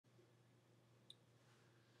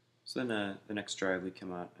So then the next drive we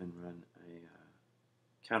come out and run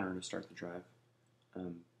a counter to start the drive.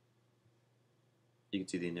 Um, you can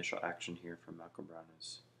see the initial action here from Malcolm Brown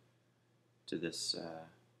is to this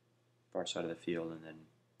far side of the field, and then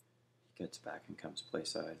he gets back and comes play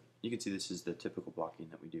side. You can see this is the typical blocking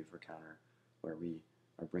that we do for counter, where we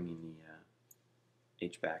are bringing the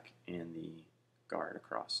H-back and the guard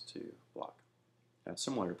across to block,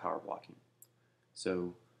 similar to power blocking.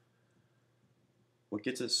 So what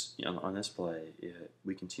gets us on this play,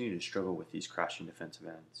 we continue to struggle with these crashing defensive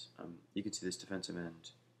ends. You can see this defensive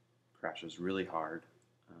end crashes really hard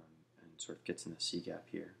and sort of gets in the C gap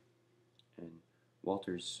here. And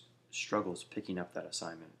Walters struggles picking up that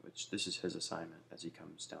assignment, which this is his assignment as he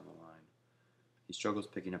comes down the line. He struggles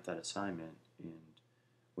picking up that assignment, and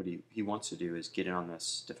what he wants to do is get in on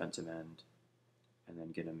this defensive end and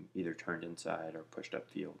then get him either turned inside or pushed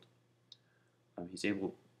upfield. He's able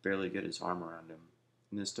to barely get his arm around him.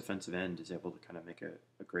 And this defensive end is able to kind of make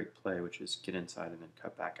a great play, which is get inside and then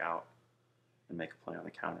cut back out and make a play on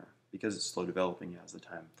the counter. Because it's slow developing, he has the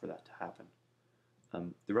time for that to happen.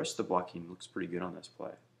 The rest of the blocking looks pretty good on this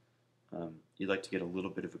play. You'd like to get a little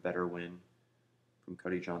bit of a better win from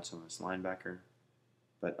Cody Johnson as linebacker,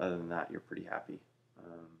 but other than that, you're pretty happy.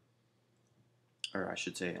 Or I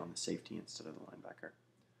should say on the safety instead of the linebacker.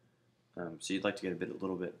 So you'd like to get a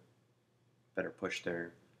little bit better push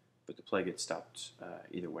there, but the play gets stopped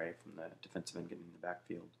either way from the defensive end getting in the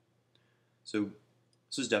backfield. So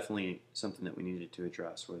this is definitely something that we needed to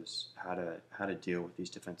address, was how to deal with these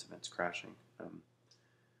defensive ends crashing.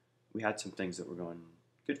 We had some things that were going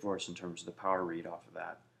good for us in terms of the power read off of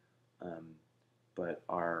that, but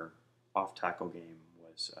our off-tackle game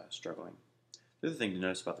was struggling. The other thing to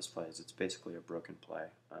notice about this play is it's basically a broken play.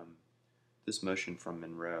 This motion from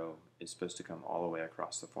Monroe is supposed to come all the way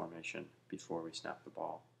across the formation before we snap the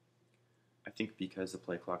ball. I think because the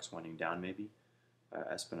play clock's winding down maybe,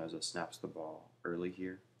 Espinoza snaps the ball early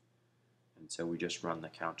here, and so we just run the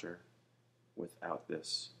counter without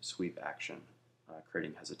this sweep action,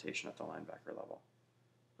 creating hesitation at the linebacker level.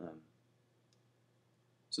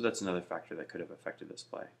 So that's another factor that could have affected this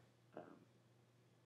play.